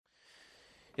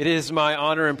It is my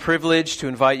honor and privilege to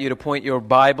invite you to point your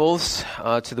Bibles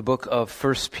to the book of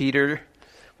 1 Peter.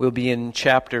 We'll be in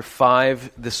chapter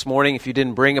 5 this morning. If you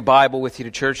didn't bring a Bible with you to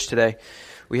church today,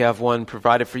 we have one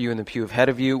provided for you in the pew ahead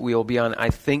of you. We will be on, I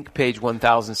think, page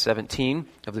 1017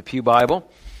 of the Pew Bible.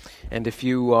 And if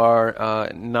you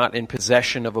are not in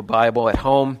possession of a Bible at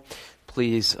home,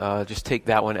 please just take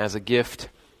that one as a gift.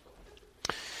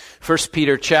 1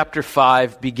 Peter chapter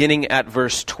 5, beginning at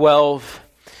verse 12.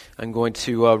 I'm going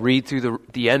to read through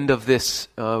the end of this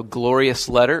glorious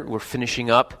letter. We're finishing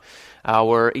up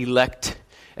our Elect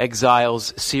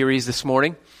Exiles series this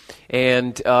morning.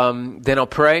 And then I'll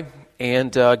pray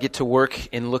and get to work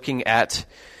in looking at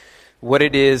what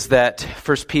it is that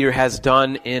 1 Peter has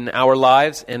done in our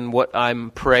lives and what I'm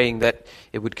praying that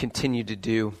it would continue to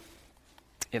do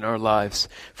in our lives.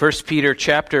 1 Peter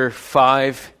chapter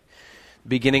 5,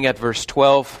 beginning at verse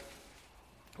 12.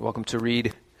 Welcome to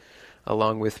read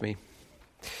along with me.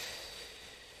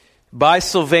 By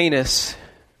Silvanus,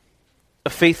 a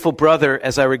faithful brother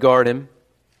as I regard him,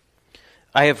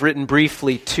 I have written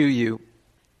briefly to you,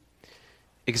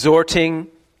 exhorting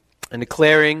and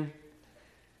declaring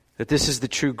that this is the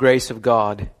true grace of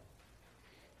God.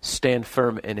 Stand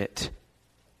firm in it.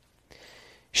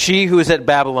 She who is at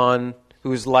Babylon,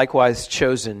 who is likewise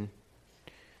chosen,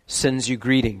 sends you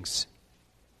greetings,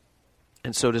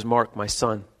 and so does Mark, my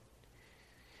son.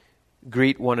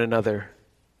 Greet one another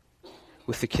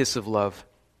with the kiss of love.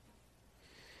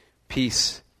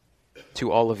 Peace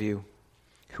to all of you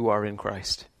who are in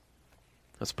Christ.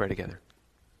 Let's pray together.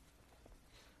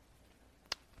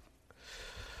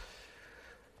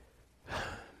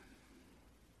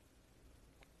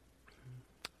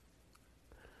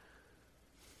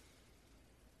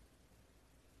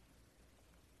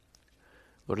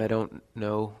 Lord, I don't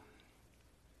know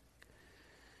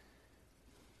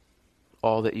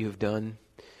all that you have done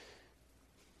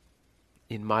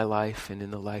in my life and in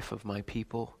the life of my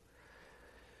people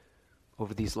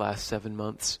over these last 7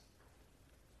 months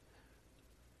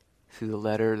through the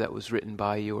letter that was written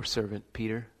by your servant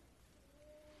Peter.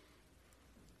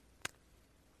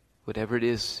 Whatever it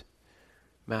is,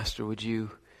 Master, would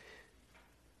you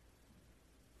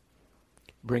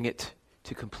bring it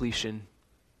to completion?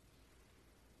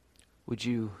 Would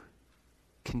you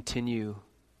continue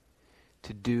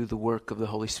to do the work of the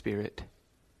Holy Spirit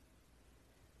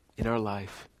in our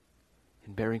life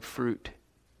and bearing fruit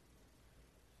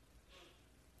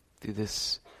through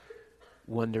this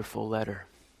wonderful letter?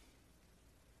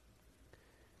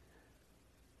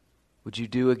 Would you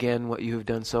do again what you have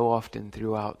done so often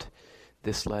throughout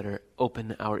this letter?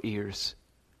 Open our ears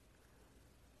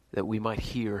that we might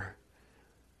hear.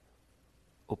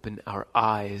 Open our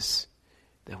eyes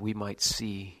that we might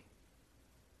see.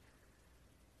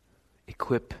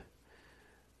 Equip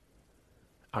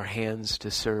our hands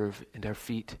to serve and our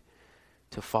feet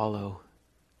to follow,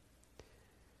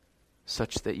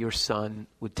 such that your Son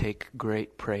would take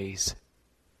great praise,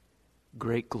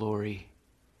 great glory,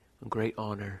 and great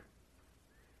honor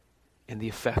in the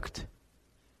effect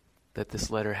that this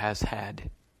letter has had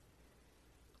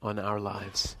on our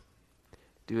lives.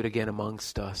 Do it again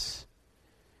amongst us.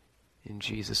 In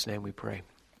Jesus' name we pray.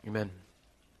 Amen.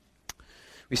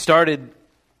 We started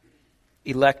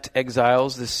Elect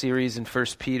Exiles, this series in 1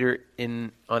 Peter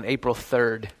on April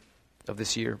 3rd of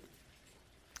this year.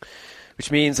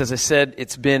 Which means, as I said,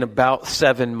 it's been about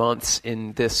 7 months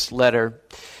in this letter.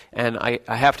 And I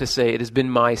have to say, it has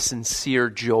been my sincere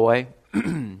joy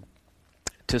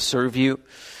to serve you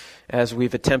as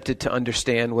we've attempted to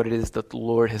understand what it is that the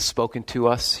Lord has spoken to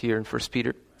us here in 1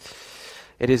 Peter.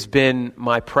 It has been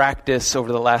my practice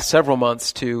over the last several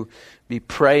months to be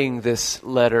praying this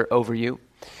letter over you.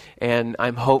 And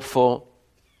I'm hopeful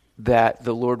that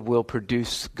the Lord will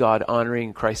produce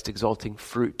God-honoring, Christ-exalting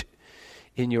fruit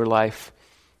in your life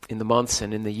in the months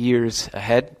and in the years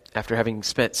ahead, after having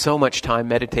spent so much time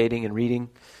meditating and reading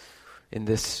in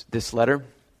this letter.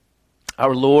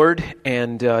 Our Lord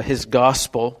and His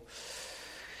gospel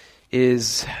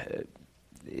is,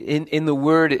 in the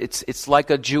Word, it's like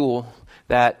a jewel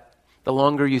that the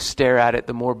longer you stare at it,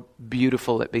 the more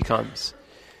beautiful it becomes.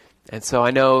 And so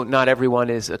I know not everyone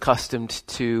is accustomed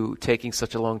to taking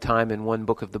such a long time in one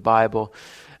book of the Bible.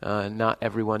 Not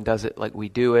everyone does it like we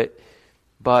do it.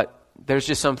 But there's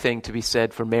just something to be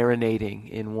said for marinating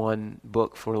in one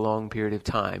book for a long period of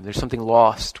time. There's something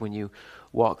lost when you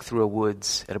walk through a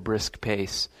woods at a brisk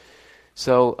pace.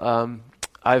 So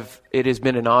it has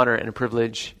been an honor and a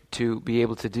privilege to be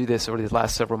able to do this over these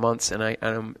last several months, and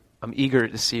I'm eager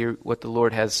to see what the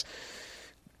Lord has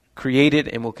created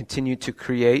and will continue to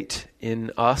create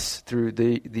in us through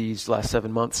these last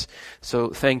 7 months. So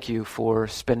thank you for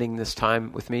spending this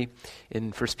time with me in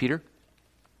 1 Peter.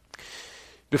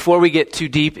 Before we get too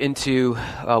deep into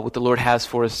what the Lord has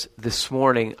for us this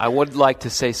morning, I would like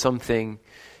to say something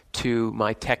to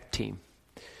my tech team,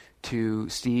 to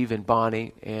Steve and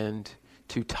Bonnie and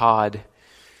to Todd.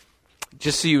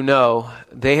 Just so you know,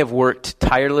 they have worked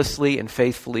tirelessly and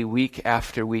faithfully week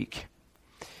after week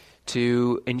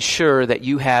to ensure that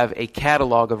you have a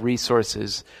catalog of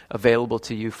resources available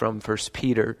to you from 1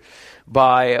 Peter.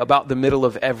 By about the middle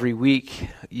of every week,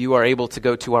 you are able to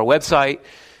go to our website,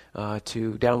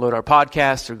 to download our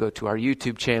podcast or go to our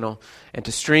YouTube channel and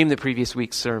to stream the previous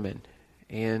week's sermon.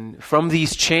 And from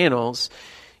these channels,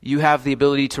 you have the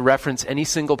ability to reference any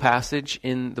single passage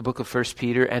in the book of 1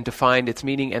 Peter and to find its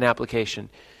meaning and application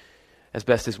as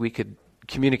best as we could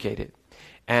communicate it.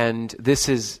 And this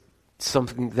is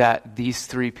something that these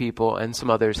three people and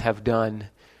some others have done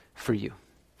for you.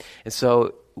 And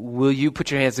so will you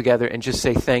put your hands together and just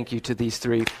say thank you to these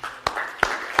three?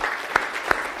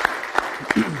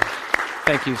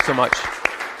 Thank you so much.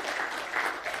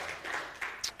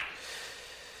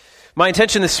 My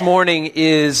intention this morning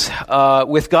is,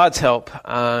 with God's help,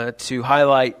 to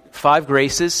highlight 5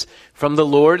 graces from the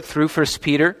Lord through 1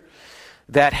 Peter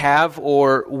that have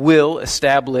or will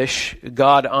establish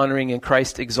God-honoring and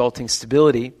Christ-exalting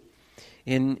stability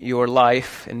in your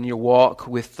life and your walk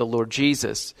with the Lord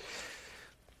Jesus.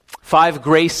 5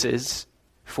 graces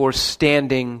for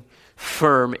standing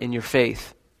firm in your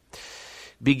faith.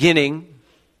 Beginning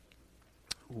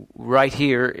right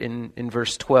here in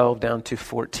verse 12 down to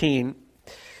 14.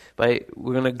 We're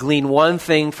going to glean one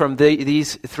thing from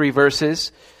these 3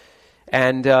 verses,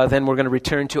 and then we're going to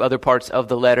return to other parts of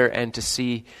the letter and to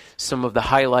see some of the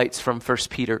highlights from 1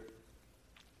 Peter.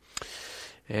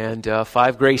 And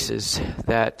 5 graces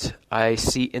that I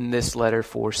see in this letter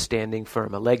for standing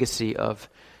firm, a legacy of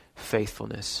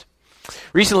faithfulness.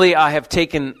 Recently, I have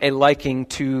taken a liking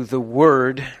to the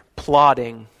word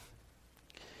plodding.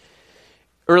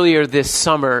 Earlier this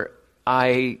summer,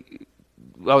 I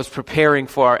was preparing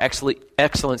for our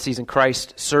Excellencies in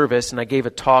Christ service, and I gave a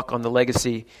talk on the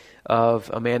legacy of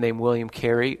a man named William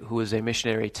Carey, who was a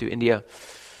missionary to India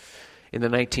in the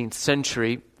 19th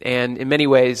century. And in many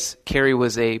ways, Carey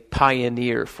was a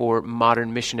pioneer for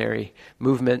modern missionary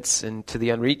movements and to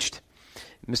the unreached.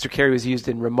 Mr. Carey was used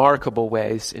in remarkable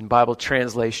ways in Bible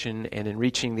translation and in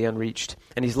reaching the unreached,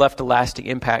 and he's left a lasting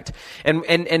impact.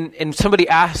 And somebody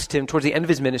asked him towards the end of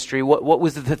his ministry, what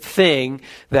was the thing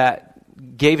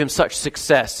that gave him such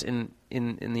success in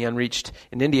the unreached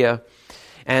in India?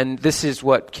 And this is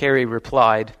what Carey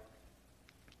replied: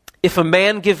 "If a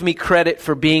man give me credit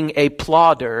for being a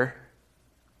plodder,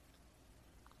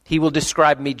 he will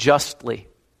describe me justly.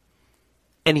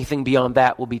 Anything beyond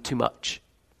that will be too much.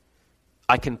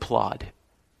 I can plod.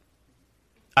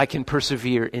 I can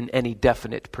persevere in any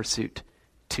definite pursuit.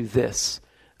 To this,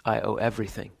 I owe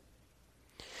everything."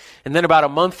 And then about a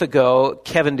month ago,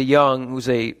 Kevin DeYoung, who's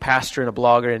a pastor and a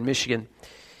blogger in Michigan,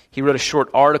 he wrote a short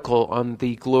article on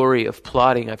the glory of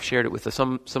plodding. I've shared it with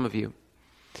some of you.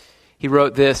 He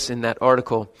wrote this in that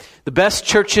article: "The best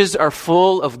churches are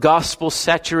full of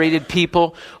gospel-saturated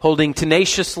people holding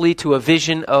tenaciously to a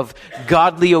vision of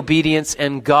godly obedience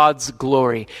and God's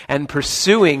glory, and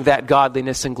pursuing that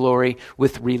godliness and glory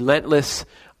with relentless,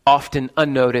 often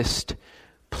unnoticed,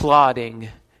 plodding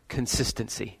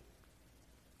consistency."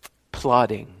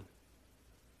 Plodding.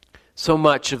 So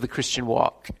much of the Christian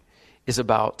walk is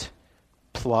about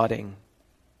plodding.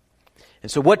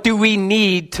 And so what do we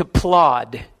need to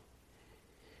plod?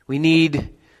 We need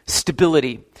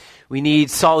stability. We need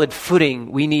solid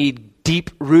footing. We need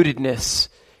deep rootedness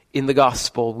in the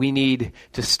gospel. We need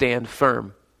to stand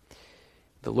firm.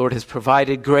 The Lord has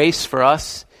provided grace for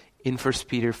us in 1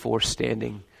 Peter for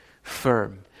standing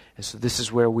firm. And so this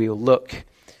is where we'll look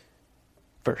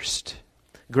first.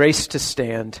 Grace to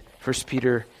stand, 1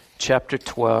 Peter chapter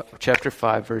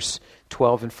 5, verse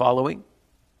 12 and following.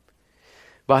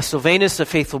 "By Silvanus, a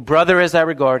faithful brother as I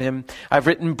regard him, I've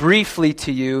written briefly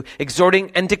to you,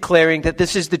 exhorting and declaring that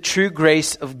this is the true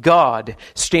grace of God.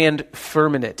 Stand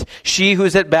firm in it. She who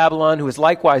is at Babylon, who is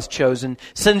likewise chosen,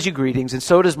 sends you greetings, and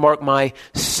so does Mark, my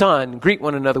son. Greet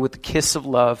one another with the kiss of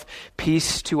love.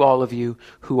 Peace to all of you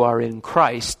who are in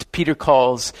Christ." Peter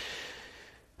calls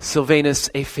Silvanus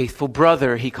a faithful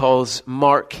brother. He calls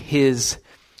Mark his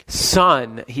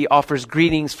son. He offers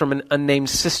greetings from an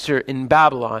unnamed sister in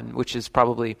Babylon, which is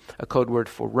probably a code word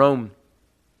for Rome.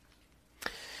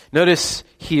 Notice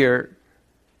here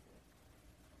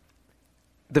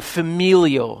the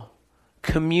familial,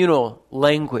 communal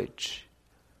language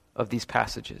of these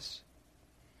passages.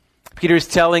 Peter is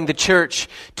telling the church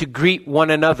to greet one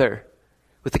another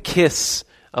with a kiss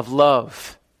of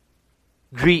love.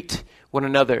 Greet one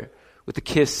another with a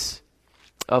kiss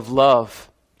of love.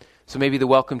 So maybe the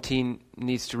welcome team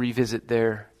needs to revisit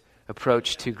their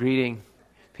approach to greeting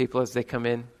people as they come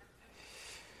in.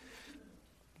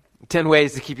 10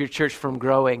 ways to keep your church from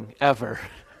growing ever.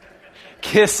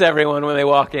 Kiss everyone when they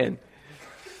walk in.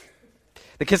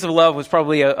 The kiss of love was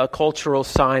probably a cultural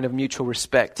sign of mutual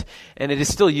respect, and it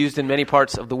is still used in many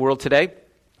parts of the world today.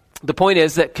 The point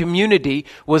is that community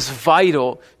was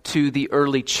vital to the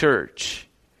early church.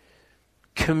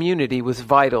 Community was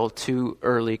vital to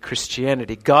early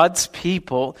Christianity. God's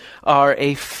people are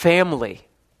a family.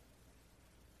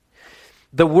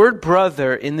 The word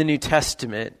brother in the New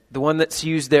Testament, the one that's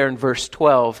used there in verse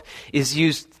 12, is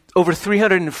used over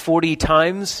 340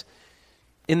 times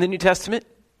in the New Testament.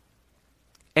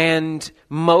 And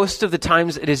most of the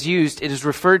times it is used, it is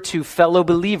referred to fellow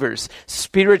believers,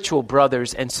 spiritual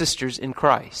brothers and sisters in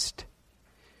Christ.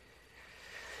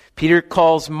 Peter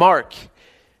calls Mark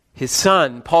his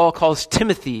son. Paul calls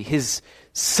Timothy his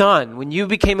son. When you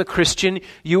became a Christian,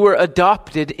 you were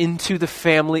adopted into the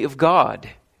family of God.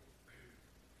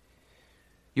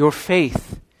 Your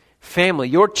faith, family,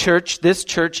 your church, this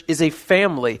church is a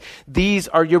family. These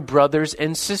are your brothers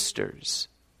and sisters.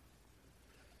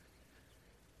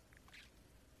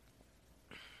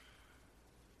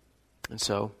 And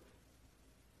so,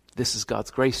 this is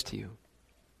God's grace to you.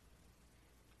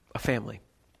 A family.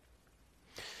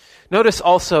 Notice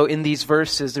also in these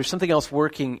verses, there's something else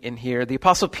working in here. The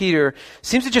Apostle Peter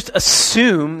seems to just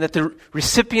assume that the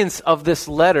recipients of this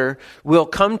letter will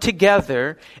come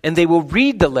together and they will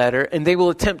read the letter and they will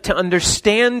attempt to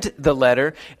understand the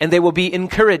letter and they will be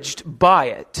encouraged by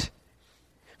it.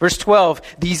 Verse 12,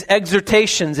 these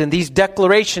exhortations and these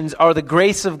declarations are the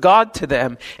grace of God to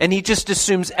them. And he just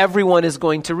assumes everyone is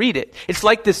going to read it. It's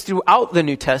like this throughout the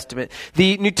New Testament.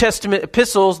 The New Testament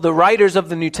epistles, the writers of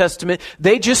the New Testament,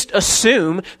 they just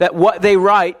assume that what they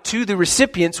write to the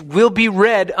recipients will be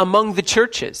read among the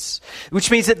churches.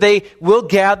 Which means that they will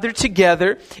gather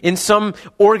together in some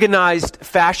organized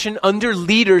fashion under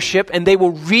leadership and they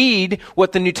will read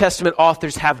what the New Testament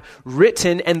authors have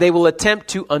written and they will attempt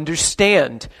to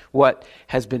understand what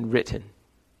has been written.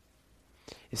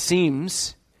 It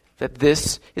seems that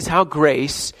this is how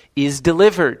grace is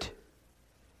delivered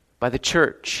by the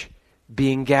church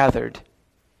being gathered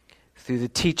through the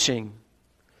teaching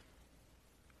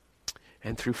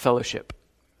and through fellowship.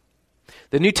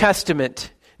 The New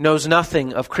Testament knows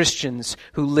nothing of Christians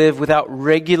who live without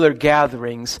regular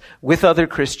gatherings with other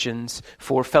Christians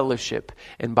for fellowship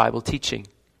and Bible teaching.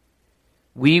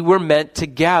 We were meant to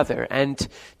gather and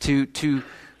to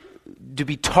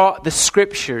be taught the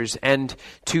scriptures and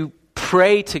to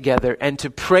pray together and to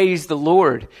praise the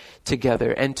Lord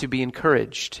together and to be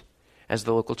encouraged as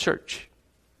the local church.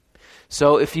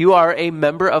 So if you are a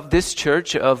member of this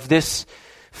church, of this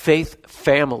faith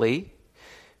family,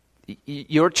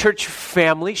 your church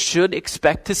family should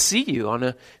expect to see you on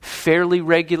a fairly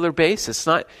regular basis.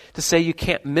 Not to say you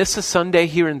can't miss a Sunday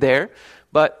here and there,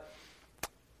 but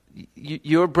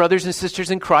your brothers and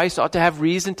sisters in Christ ought to have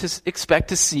reason to expect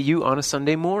to see you on a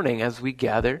Sunday morning as we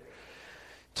gather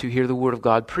to hear the Word of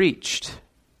God preached.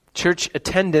 Church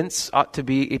attendance ought to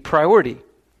be a priority.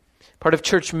 Part of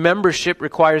church membership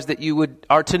requires that you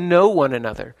are to know one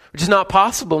another, which is not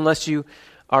possible unless you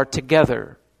are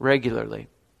together regularly.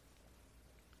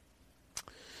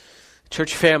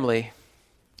 Church family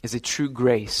is a true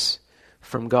grace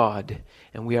from God,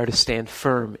 and we are to stand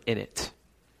firm in it.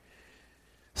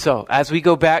 So, as we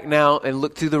go back now and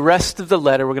look through the rest of the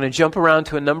letter, we're going to jump around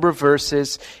to a number of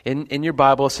verses in your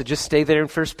Bible, so just stay there in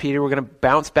 1 Peter. We're going to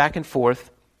bounce back and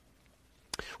forth.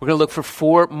 We're going to look for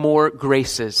 4 more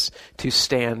graces to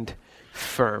stand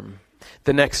firm.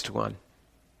 The next one,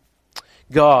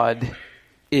 God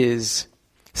is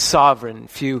sovereign.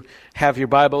 If you have your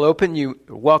Bible open, you're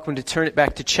welcome to turn it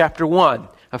back to chapter 1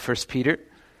 of 1 Peter.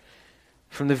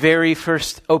 From the very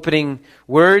first opening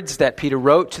words that Peter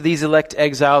wrote to these elect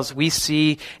exiles, we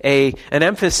see an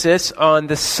emphasis on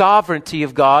the sovereignty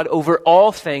of God over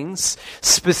all things,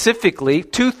 specifically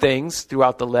 2 things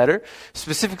throughout the letter.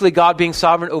 Specifically, God being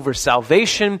sovereign over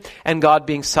salvation and God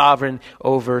being sovereign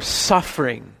over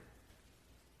suffering.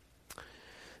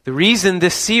 The reason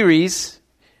this series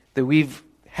that we've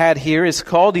had here is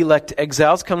called elect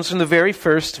exiles, comes from the very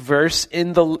first verse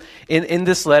in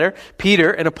this letter. Peter,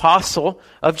 an apostle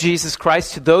of Jesus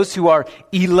Christ, to those who are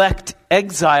elect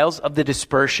exiles of the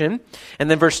dispersion. And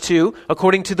then verse 2,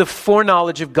 according to the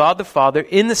foreknowledge of God the Father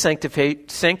in the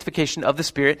sanctification of the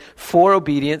Spirit, for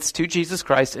obedience to Jesus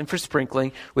Christ and for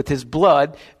sprinkling with his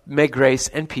blood, may grace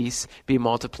and peace be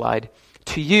multiplied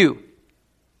to you.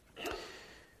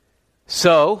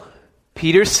 So,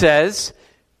 Peter says,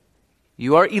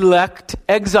 you are elect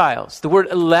exiles. The word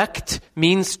elect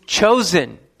means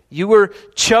chosen. You were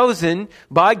chosen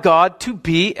by God to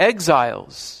be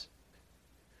exiles.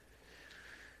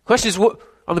 Question is,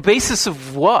 on the basis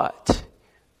of what?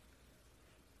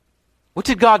 What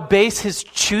did God base his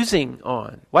choosing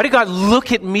on? Why did God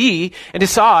look at me and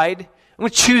decide, I'm going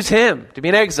to choose him to be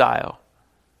an exile?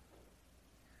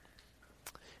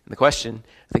 And the question,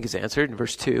 I think, is answered in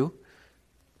verse 2.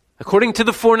 According to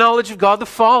the foreknowledge of God the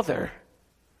Father.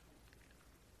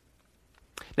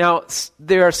 Now,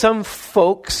 there are some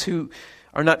folks who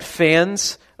are not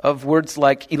fans of words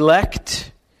like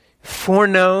elect,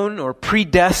 foreknown, or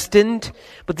predestined,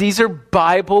 but these are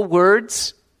Bible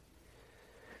words.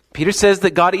 Peter says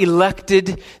that God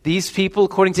elected these people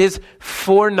according to his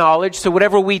foreknowledge. So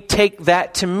whatever we take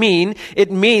that to mean,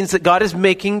 it means that God is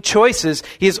making choices.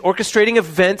 He is orchestrating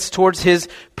events towards his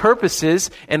purposes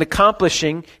and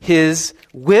accomplishing his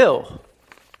will.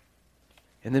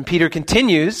 And then Peter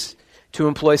continues to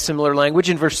employ similar language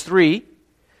in verse 3,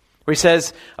 where he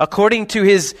says, according to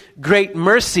his great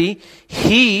mercy,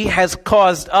 he has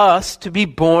caused us to be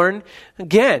born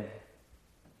again.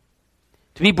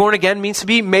 To be born again means to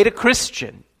be made a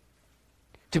Christian.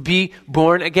 To be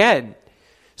born again.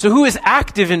 So who is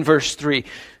active in verse 3?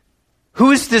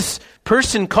 Who is this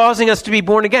person causing us to be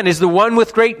born again? Is the one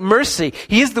with great mercy.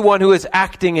 He is the one who is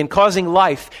acting and causing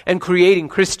life and creating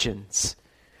Christians.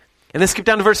 And then skip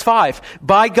down to verse 5.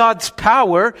 By God's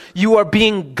power, you are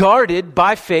being guarded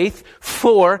by faith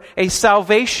for a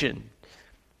salvation.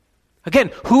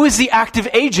 Again, who is the active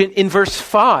agent in verse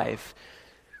 5?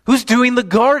 Who's doing the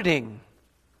guarding?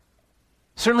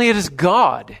 Certainly it is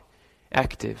God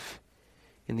active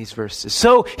in these verses.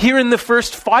 So here in the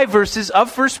first 5 verses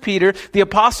of 1 Peter, the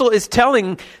apostle is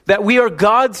telling that we are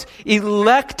God's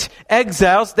elect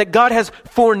exiles, that God has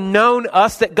foreknown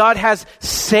us, that God has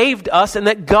saved us, and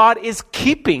that God is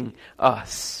keeping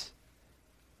us.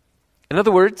 In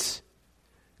other words,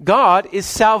 God is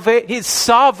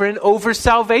sovereign over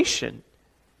salvation.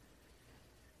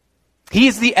 He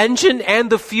is the engine and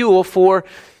the fuel for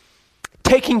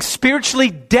taking spiritually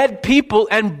dead people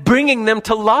and bringing them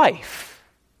to life.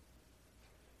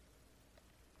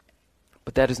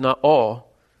 But that is not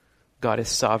all God is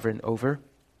sovereign over.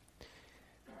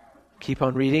 Keep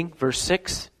on reading, verse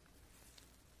 6.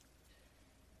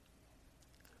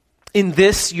 In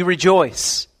this you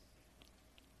rejoice.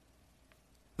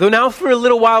 Though now for a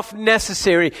little while if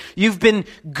necessary, you've been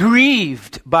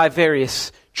grieved by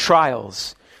various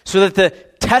trials, so that the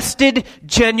tested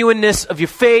genuineness of your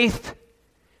faith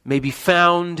may be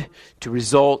found to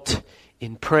result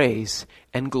in praise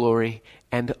and glory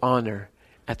and honor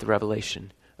at the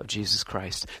revelation of Jesus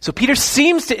Christ. So Peter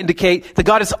seems to indicate that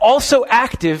God is also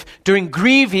active during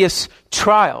grievous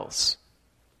trials.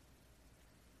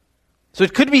 So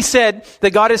it could be said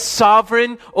that God is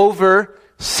sovereign over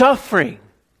suffering.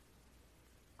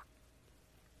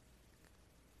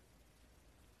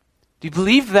 Do you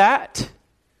believe that?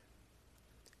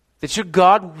 That your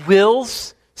God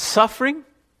wills suffering?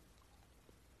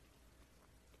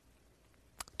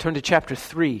 Turn to chapter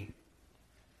 3.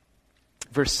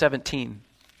 Verse 17.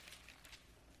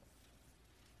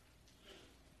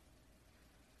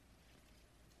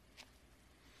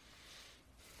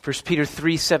 First Peter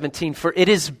 3:17. For it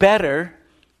is better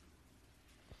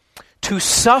to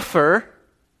suffer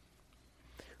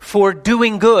for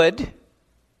doing good,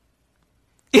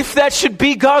 if that should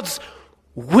be God's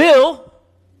will,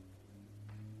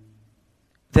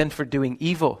 than for doing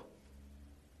evil,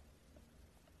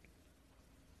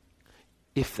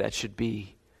 if that should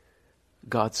be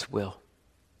God's will.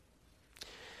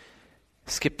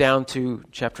 Skip down to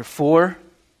chapter 4,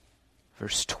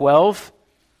 verse 12.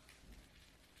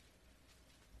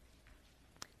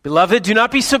 Beloved, do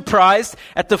not be surprised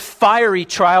at the fiery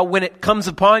trial when it comes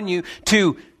upon you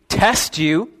to test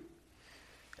you,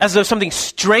 as though something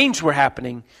strange were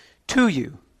happening to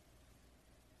you.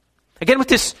 Again, with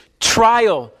this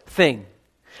trial thing.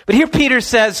 But here Peter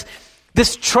says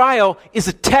this trial is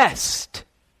a test.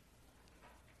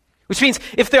 Which means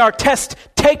if there are test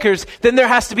takers, then there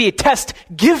has to be a test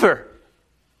giver.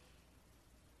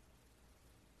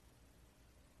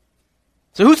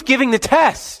 So who's giving the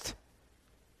test?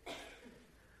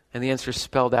 And the answer is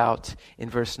spelled out in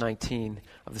verse 19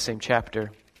 of the same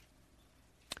chapter.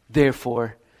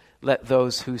 Therefore, let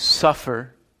those who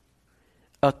suffer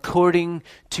according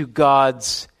to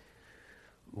God's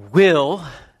will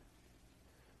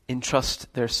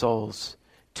entrust their souls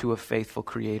to a faithful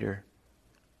Creator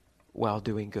while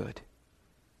doing good.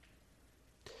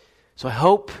 So I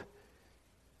hope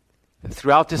that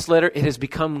throughout this letter it has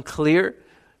become clear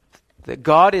that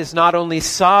God is not only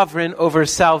sovereign over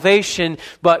salvation,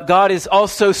 but God is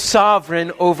also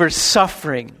sovereign over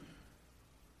suffering.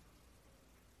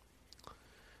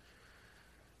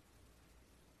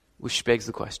 Which begs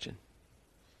the question,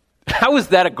 how is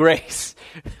that a grace?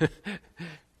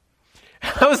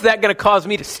 How is that going to cause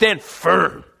me to stand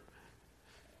firm?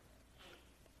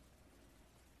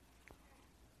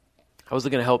 How is it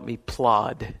going to help me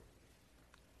plod?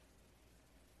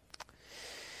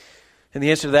 And the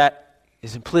answer to that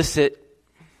is implicit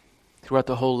throughout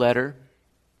the whole letter.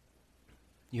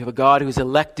 You have a God who has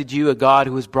elected you, a God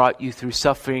who has brought you through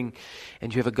suffering,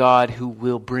 and you have a God who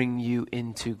will bring you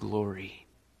into glory.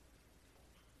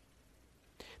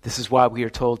 This is why we are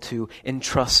told to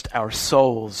entrust our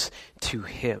souls to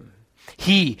Him.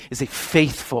 He is a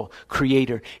faithful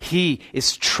Creator. He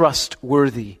is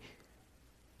trustworthy.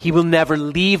 He will never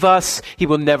leave us. He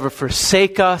will never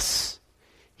forsake us.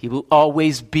 He will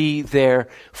always be there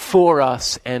for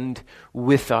us and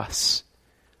with us.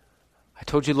 I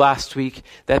told you last week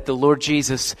that the Lord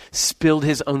Jesus spilled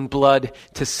His own blood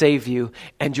to save you,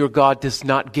 and your God does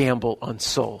not gamble on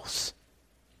souls.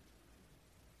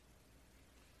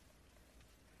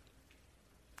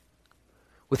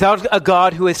 Without a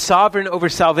God who is sovereign over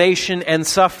salvation and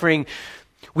suffering,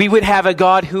 we would have a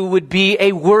God who would be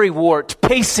a worrywart,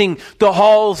 pacing the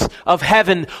halls of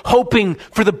heaven, hoping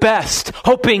for the best,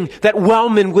 hoping that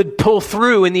Wellman would pull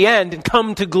through in the end and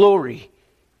come to glory.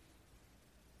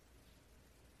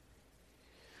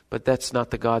 But that's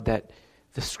not the God that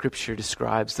the Scripture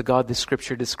describes. The God the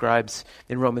Scripture describes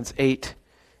in Romans 8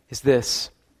 is this: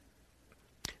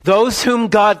 those whom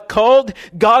God called,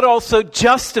 God also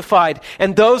justified.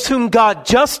 And those whom God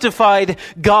justified,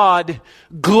 God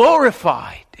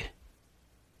glorified.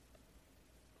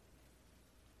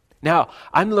 Now,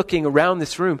 I'm looking around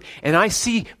this room and I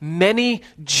see many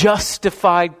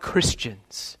justified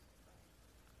Christians.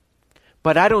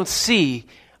 But I don't see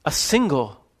a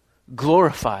single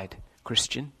glorified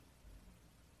Christian.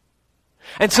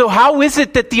 And so how is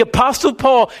it that the Apostle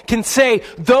Paul can say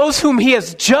those whom he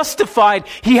has justified,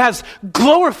 he has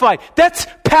glorified? That's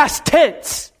past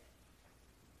tense.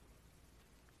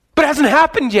 But it hasn't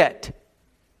happened yet.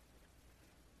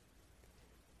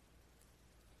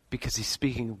 Because he's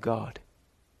speaking of God.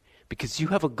 Because you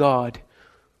have a God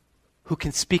who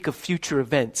can speak of future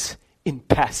events in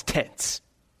past tense.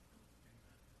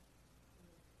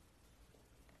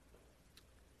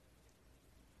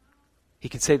 He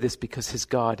can say this because his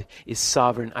God is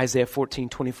sovereign. Isaiah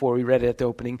 14:24, we read it at the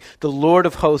opening. The Lord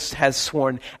of hosts has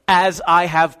sworn, as I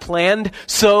have planned,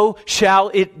 so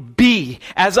shall it be.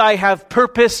 As I have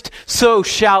purposed, so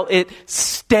shall it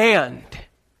stand.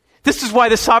 This is why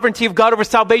the sovereignty of God over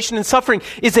salvation and suffering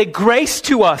is a grace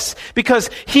to us, because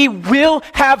He will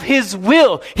have His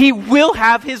will. He will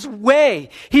have His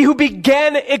way. He who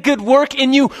began a good work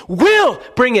in you will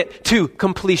bring it to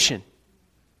completion.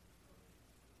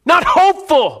 Not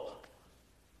hopeful.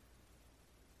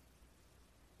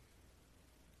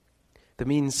 That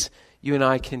means you and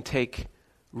I can take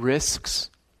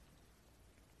risks,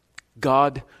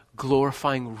 God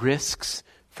glorifying risks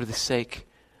for the sake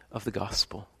of the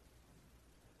gospel.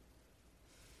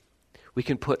 We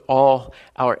can put all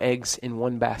our eggs in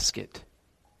one basket.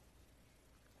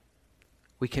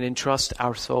 We can entrust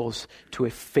our souls to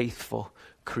a faithful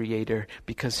Creator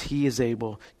because He is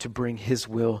able to bring His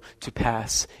will to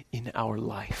pass in our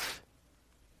life.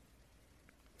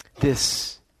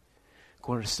 This,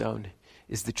 Cornerstone,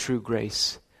 is the true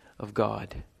grace of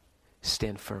God.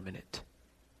 Stand firm in it.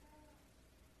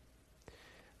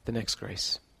 The next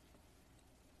grace.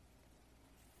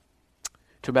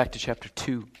 Turn back to chapter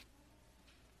 2.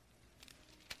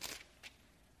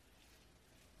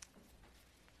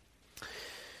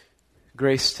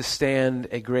 Grace to stand,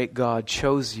 a great God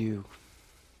chose you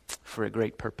for a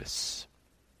great purpose.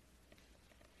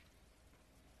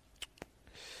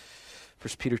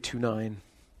 1 Peter 2:9.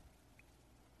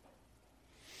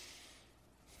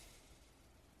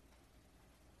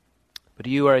 But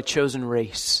you are a chosen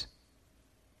race,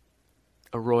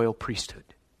 a royal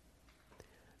priesthood,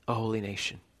 a holy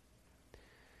nation,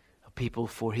 a people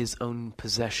for His own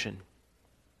possession,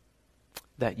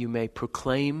 that you may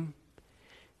proclaim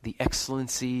the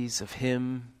excellencies of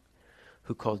Him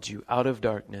who called you out of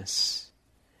darkness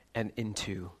and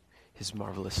into his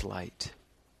marvelous light.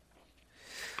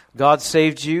 God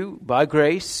saved you by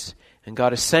grace, and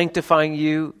God is sanctifying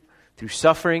you through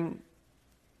suffering.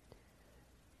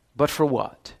 But for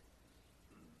what?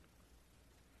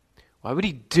 Why would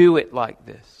he do it like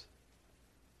this?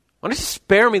 Why don't you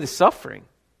spare me the suffering?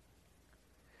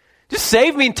 Just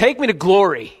save me and take me to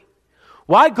glory.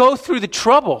 Why go through the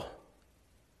trouble?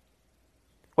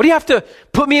 What do you have to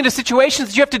put me into situations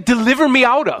that you have to deliver me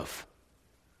out of?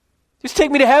 Just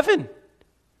take me to heaven.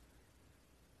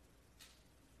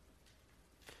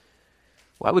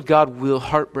 Why would God will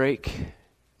heartbreak,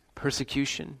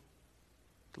 persecution,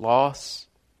 loss,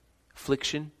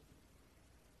 affliction?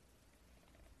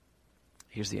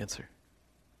 Here's the answer.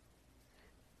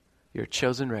 You're a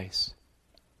chosen race.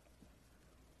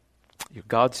 You're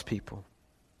God's people.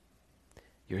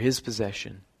 You're his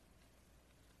possession.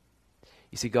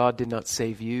 You see, God did not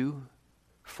save you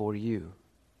for you.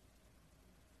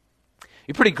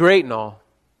 You're pretty great and all.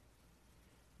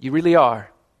 You really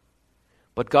are.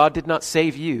 But God did not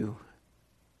save you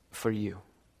for you.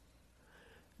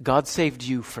 God saved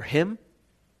you for him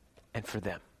and for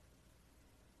them,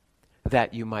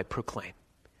 that you might proclaim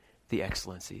the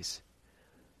excellencies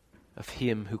of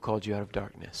him who called you out of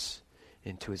darkness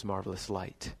into his marvelous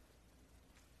light.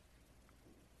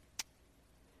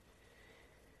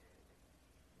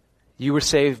 You were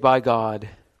saved by God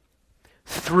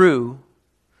through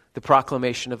the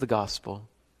proclamation of the gospel,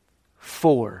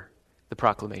 for the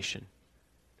proclamation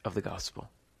of the gospel.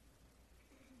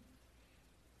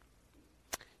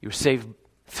 You were saved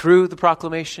through the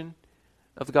proclamation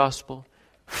of the gospel,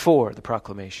 for the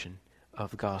proclamation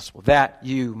of the gospel, that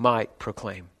you might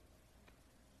proclaim.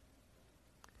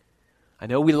 I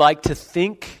know we like to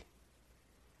think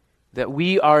that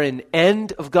we are an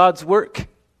end of God's work,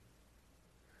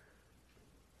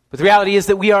 but the reality is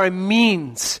that we are a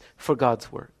means for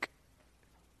God's work.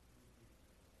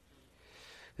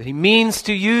 That he means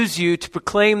to use you to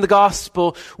proclaim the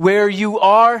gospel where you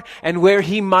are and where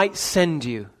he might send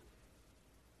you.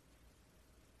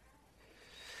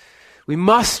 We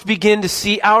must begin to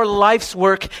see our life's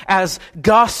work as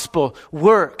gospel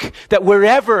work. That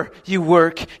wherever you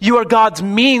work, you are God's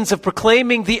means of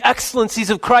proclaiming the excellencies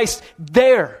of Christ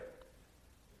there.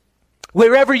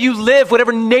 Wherever you live,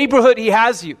 whatever neighborhood he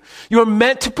has you, you are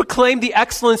meant to proclaim the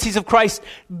excellencies of Christ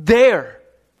there.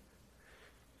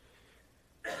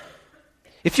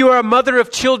 If you are a mother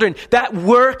of children, that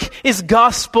work is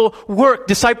gospel work,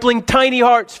 discipling tiny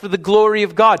hearts for the glory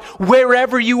of God.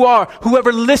 Wherever you are,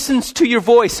 whoever listens to your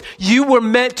voice, you were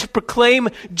meant to proclaim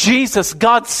Jesus.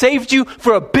 God saved you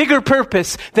for a bigger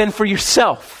purpose than for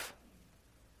yourself.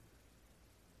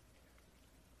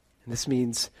 And this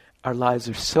means our lives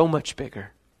are so much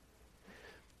bigger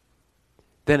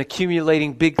than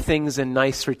accumulating big things and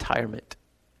nice retirement.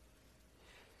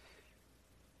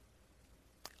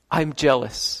 I'm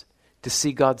jealous to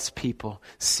see God's people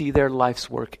see their life's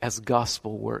work as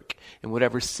gospel work in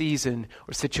whatever season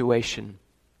or situation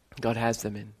God has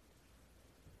them in.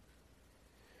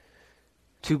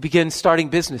 To begin starting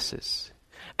businesses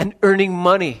and earning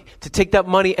money, to take that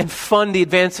money and fund the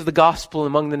advance of the gospel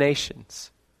among the nations.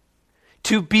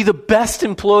 To be the best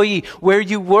employee where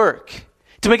you work.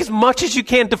 To make as much as you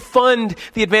can to fund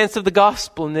the advance of the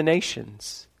gospel in the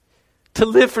nations. To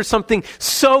live for something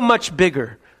so much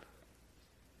bigger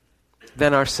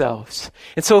than ourselves.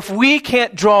 And so if we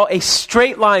can't draw a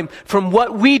straight line from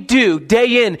what we do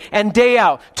day in and day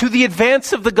out to the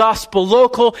advance of the gospel,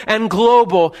 local and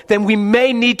global, then we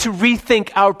may need to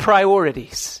rethink our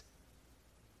priorities.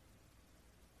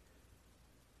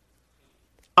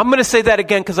 I'm going to say that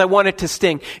again because I want it to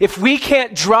sting. If we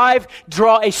can't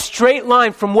draw a straight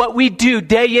line from what we do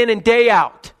day in and day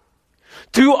out,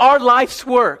 through our life's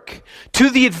work, to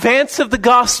the advance of the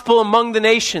gospel among the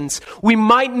nations, we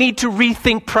might need to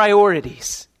rethink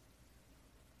priorities.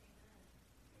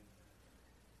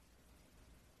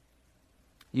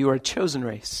 You are a chosen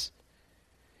race,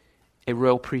 a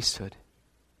royal priesthood,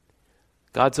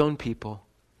 God's own people,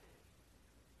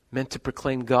 meant to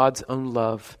proclaim God's own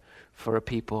love for a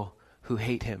people who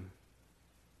hate him.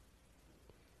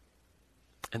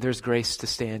 And there's grace to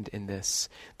stand in this.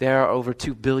 There are over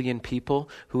 2 billion people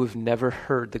who have never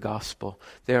heard the gospel.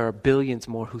 There are billions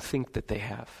more who think that they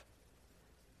have.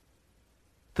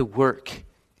 The work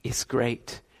is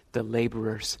great. The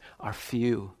laborers are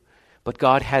few. But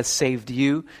God has saved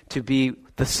you to be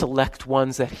the select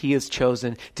ones that he has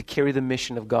chosen to carry the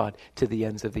mission of God to the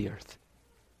ends of the earth.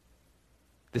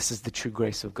 This is the true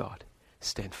grace of God.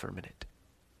 Stand firm in it.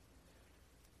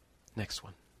 Next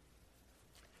one.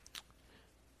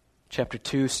 Chapter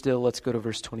 2 still, let's go to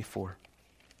verse 24.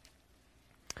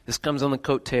 This comes on the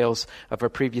coattails of our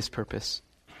previous purpose.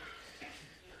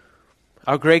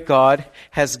 Our great God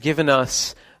has given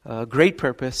us a great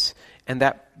purpose, and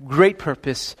that great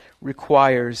purpose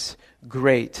requires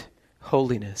great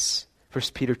holiness.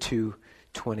 1 Peter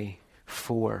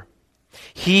 2:24.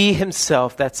 He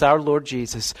himself, that's our Lord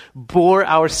Jesus, bore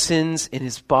our sins in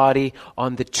his body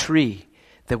on the tree,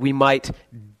 that we might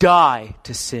die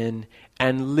to sin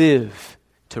and live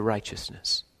to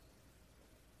righteousness.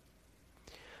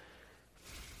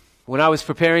 When I was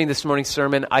preparing this morning's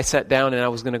sermon, I sat down and I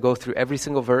was going to go through every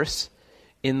single verse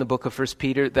in the book of 1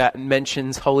 Peter that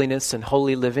mentions holiness and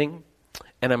holy living,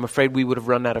 and I'm afraid we would have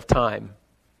run out of time.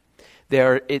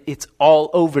 It's all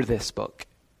over this book.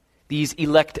 These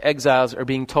elect exiles are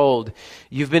being told,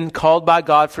 you've been called by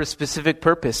God for a specific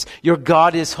purpose. Your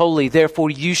God is holy, therefore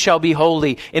you shall be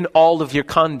holy in all of your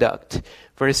conduct.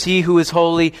 For as he who is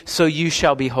holy, so you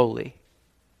shall be holy.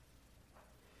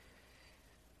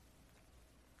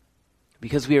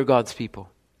 Because we are God's people,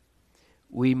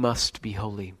 we must be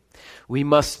holy. We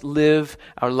must live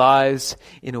our lives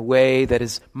in a way that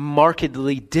is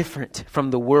markedly different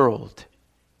from the world.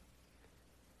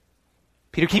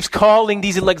 Peter keeps calling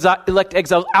these elect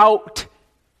exiles out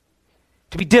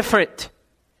to be different.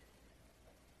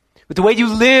 With the way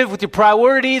you live, with your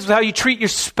priorities, with how you treat your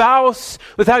spouse,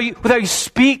 with how you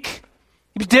speak,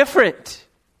 be different.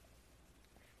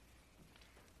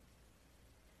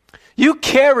 You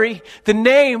carry the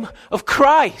name of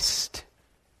Christ.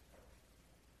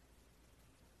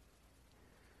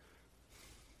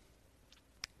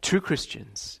 True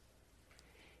Christians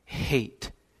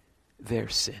hate their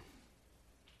sin.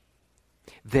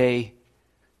 They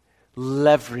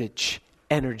leverage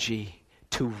energy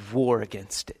to war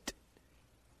against it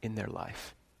in their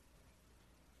life.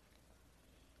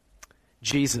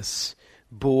 Jesus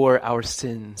bore our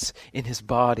sins in his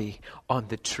body on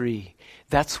the tree.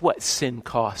 That's what sin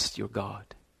cost your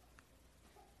God.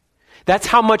 That's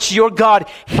how much your God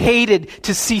hated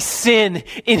to see sin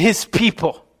in his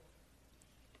people.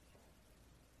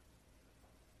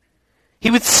 He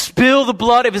would spill the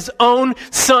blood of his own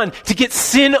son to get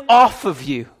sin off of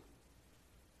you.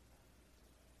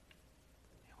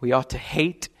 We ought to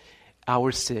hate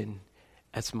our sin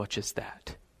as much as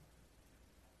that.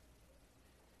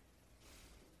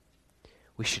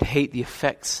 We should hate the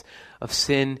effects of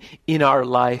sin in our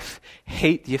life,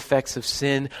 hate the effects of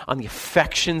sin on the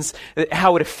affections,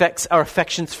 how it affects our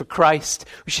affections for Christ.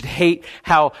 We should hate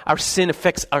how our sin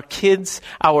affects our kids,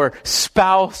 our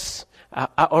spouse,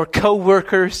 our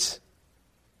co-workers.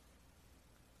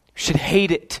 We should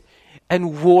hate it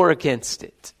and war against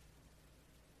it.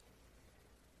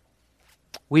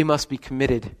 We must be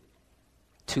committed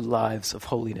to lives of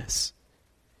holiness.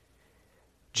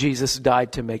 Jesus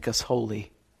died to make us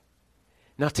holy,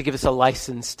 not to give us a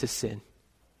license to sin,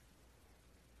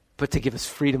 but to give us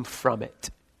freedom from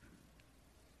it.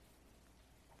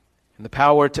 And the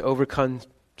power to overcome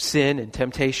sin and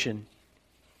temptation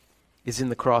is in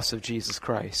the cross of Jesus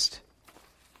Christ.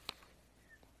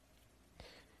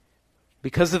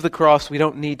 Because of the cross, we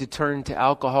don't need to turn to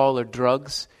alcohol or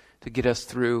drugs to get us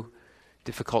through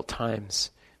difficult times,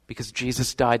 because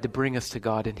Jesus died to bring us to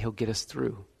God and he'll get us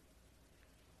through.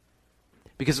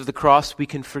 Because of the cross, we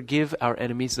can forgive our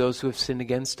enemies, those who have sinned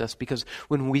against us, because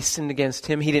when we sinned against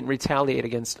him, he didn't retaliate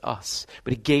against us,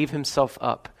 but he gave himself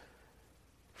up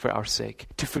for our sake,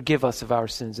 to forgive us of our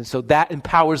sins. And so that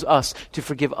empowers us to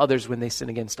forgive others when they sin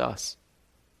against us.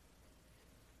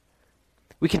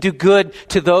 We can do good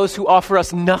to those who offer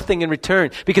us nothing in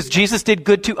return, because Jesus did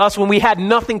good to us when we had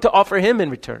nothing to offer him in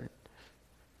return.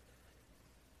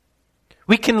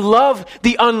 We can love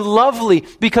the unlovely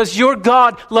because your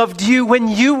God loved you when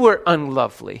you were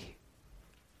unlovely.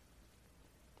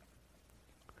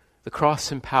 The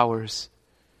cross empowers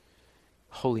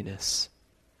holiness.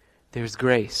 There's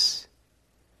grace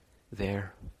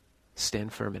there.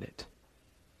 Stand firm in it.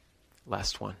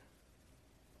 Last one.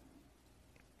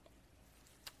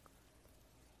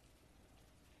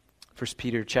 First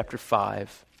Peter chapter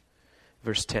 5,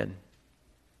 verse 10.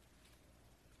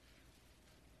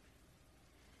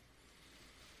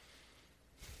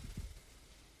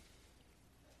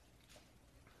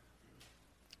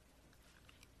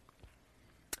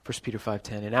 First Peter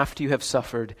 5:10. And after you have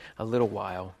suffered a little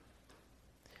while,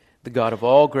 the God of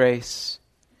all grace,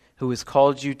 who has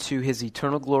called you to his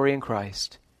eternal glory in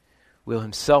Christ, will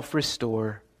himself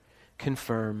restore,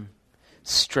 confirm,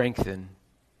 strengthen,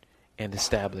 and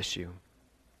establish you.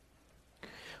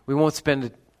 We won't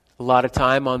spend a lot of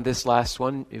time on this last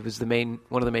one. It was one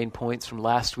of the main points from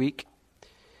last week,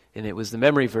 and it was the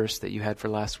memory verse that you had for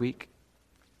last week.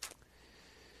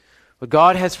 But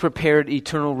God has prepared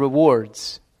eternal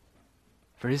rewards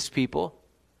for his people,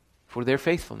 for their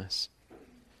faithfulness.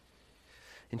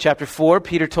 In chapter 4,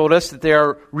 Peter told us that there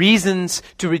are reasons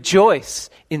to rejoice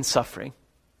in suffering.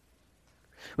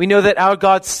 We know that our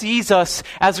God sees us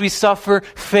as we suffer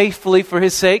faithfully for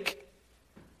his sake,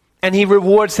 and he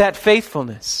rewards that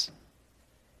faithfulness.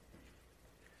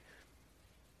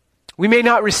 We may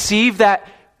not receive that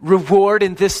reward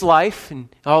in this life. In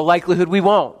all likelihood, we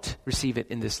won't receive it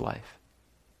in this life.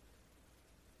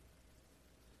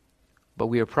 But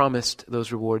we are promised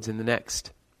those rewards in the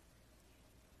next.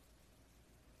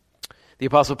 The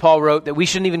Apostle Paul wrote that we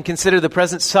shouldn't even consider the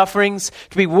present sufferings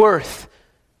to be worth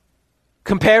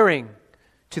comparing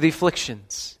to the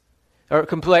afflictions, or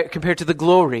compared to the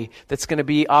glory that's going to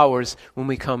be ours when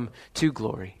we come to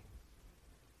glory.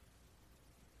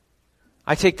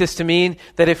 I take this to mean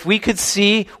that if we could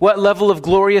see what level of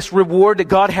glorious reward that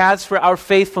God has for our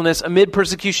faithfulness amid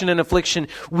persecution and affliction,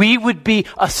 we would be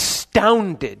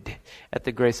astounded at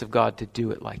the grace of God to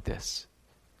do it like this.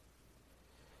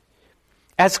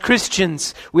 As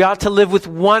Christians, we ought to live with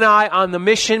one eye on the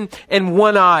mission and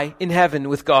one eye in heaven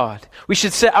with God. We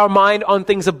should set our mind on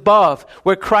things above,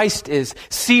 where Christ is,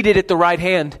 seated at the right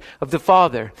hand of the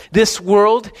Father. This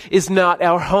world is not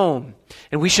our home,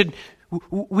 and we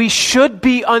should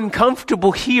be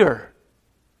uncomfortable here.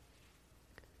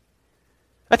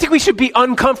 I think we should be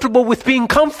uncomfortable with being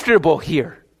comfortable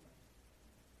here.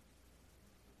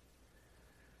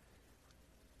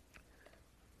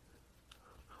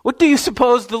 What do you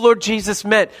suppose the Lord Jesus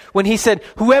meant when he said,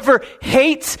 whoever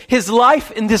hates his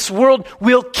life in this world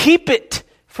will keep it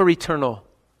for eternal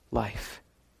life?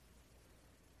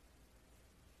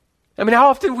 I mean, how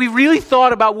often have we really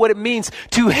thought about what it means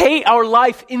to hate our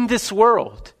life in this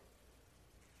world?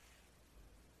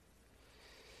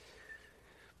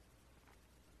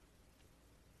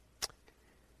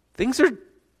 Things are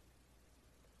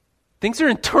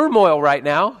in turmoil right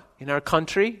now in our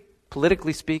country,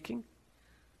 politically speaking.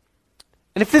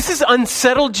 And if this has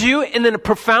unsettled you in a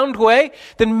profound way,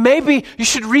 then maybe you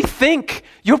should rethink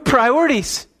your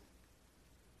priorities.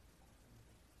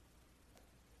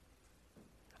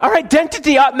 Our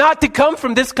identity ought not to come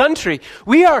from this country.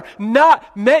 We are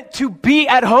not meant to be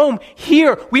at home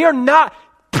here. We are not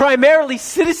primarily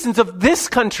citizens of this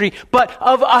country, but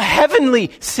of a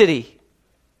heavenly city.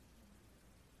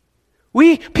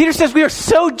 Peter says, we are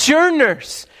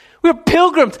sojourners. We are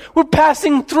pilgrims. We're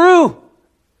passing through.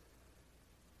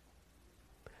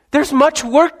 There's much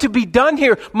work to be done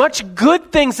here, much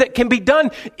good things that can be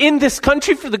done in this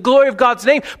country for the glory of God's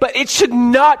name, but it should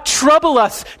not trouble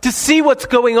us to see what's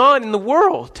going on in the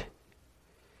world.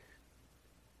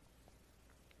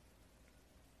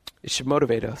 It should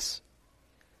motivate us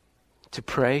to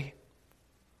pray,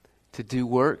 to do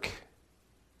work,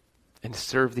 and to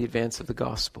serve the advance of the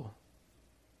gospel.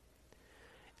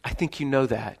 I think you know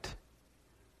that.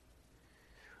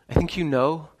 I think you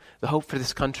know the hope for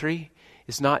this country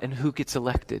is not in who gets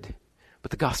elected,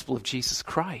 but the gospel of Jesus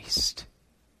Christ.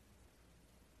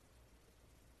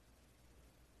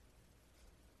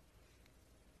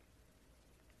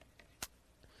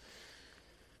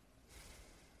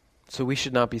 So we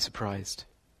should not be surprised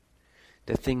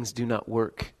that things do not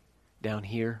work down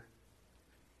here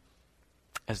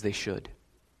as they should.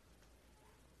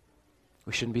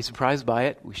 We shouldn't be surprised by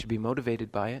it. We should be motivated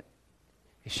by it.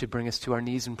 It should bring us to our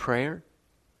knees in prayer.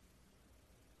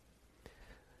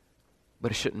 But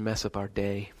it shouldn't mess up our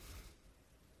day.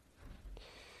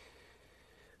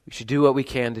 We should do what we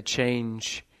can to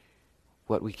change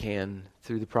what we can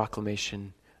through the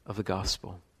proclamation of the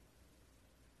gospel.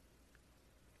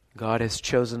 God has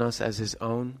chosen us as his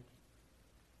own.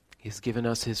 He has given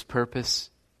us his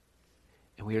purpose,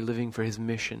 and we are living for his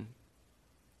mission.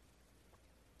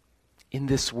 In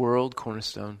this world,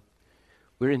 Cornerstone,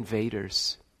 we're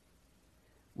invaders.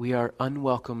 We are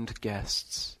unwelcomed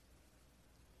guests.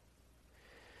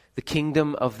 The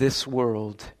kingdom of this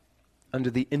world, under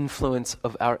the influence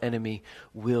of our enemy,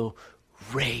 will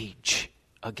rage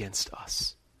against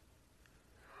us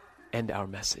and our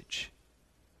message.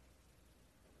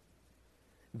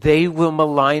 They will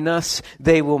malign us,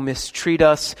 they will mistreat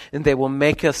us, and they will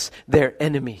make us their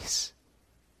enemies.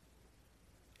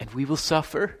 And we will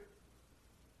suffer,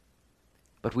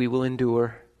 but we will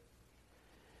endure.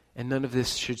 And none of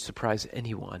this should surprise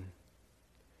anyone.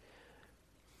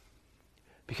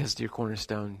 Because, dear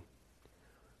Cornerstone,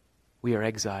 we are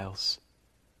exiles,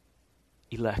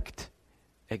 elect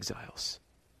exiles.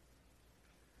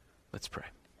 Let's pray.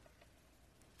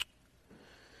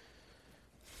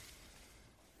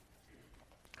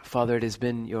 Father, it has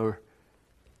been your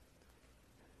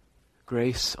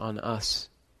grace on us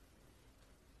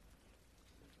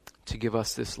to give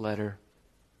us this letter.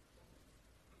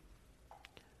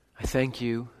 I thank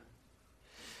you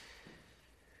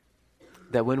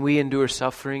that when we endure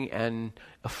suffering and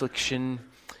affliction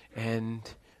and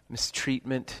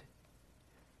mistreatment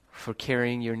for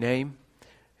carrying your name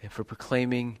and for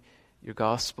proclaiming your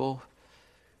gospel,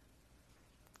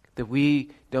 that we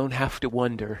don't have to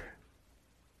wonder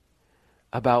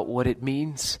about what it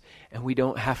means, and we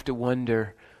don't have to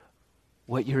wonder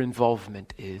what your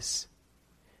involvement is,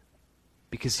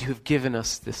 because you have given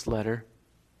us this letter.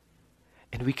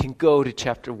 And we can go to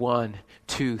chapter 1,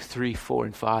 2, 3, 4,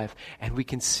 and 5, and we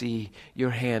can see your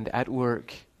hand at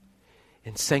work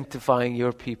in sanctifying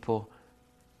your people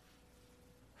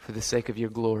for the sake of your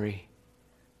glory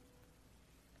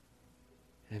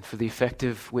and for the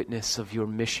effective witness of your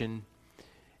mission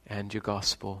and your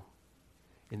gospel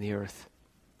in the earth.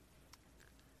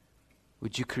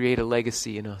 Would you create a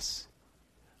legacy in us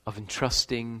of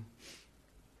entrusting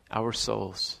our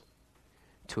souls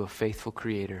to a faithful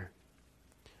Creator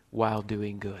while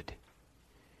doing good,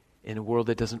 in a world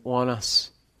that doesn't want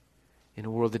us, in a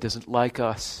world that doesn't like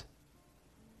us,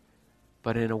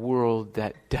 but in a world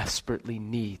that desperately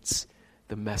needs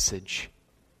the message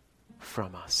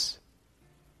from us.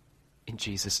 In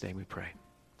Jesus' name we pray.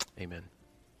 Amen.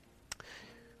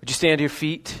 Would you stand to your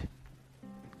feet?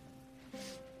 I'd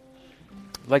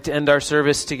like to end our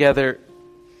service together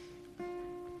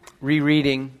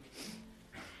rereading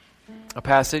a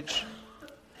passage.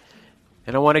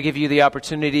 And I want to give you the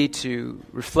opportunity to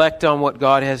reflect on what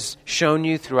God has shown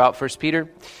you throughout 1 Peter.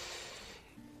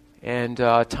 And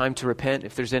time to repent.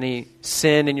 If there's any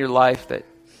sin in your life that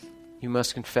you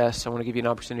must confess, I want to give you an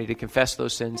opportunity to confess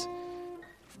those sins.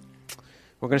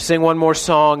 We're going to sing one more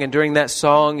song, and during that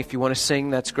song, if you want to sing,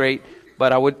 that's great.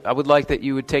 But I would like that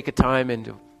you would take a time and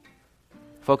to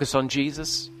focus on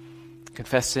Jesus,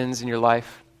 confess sins in your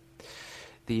life.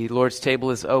 The Lord's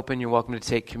table is open. You're welcome to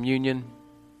take communion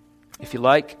if you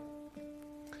like.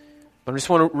 But I just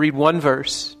want to read one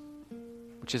verse,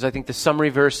 which is, I think, the summary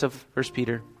verse of 1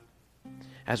 Peter,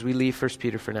 as we leave 1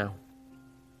 Peter for now.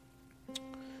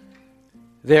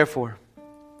 Therefore,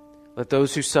 let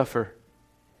those who suffer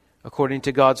according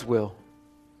to God's will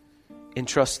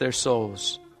entrust their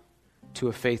souls to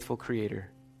a faithful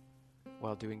Creator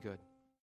while doing good.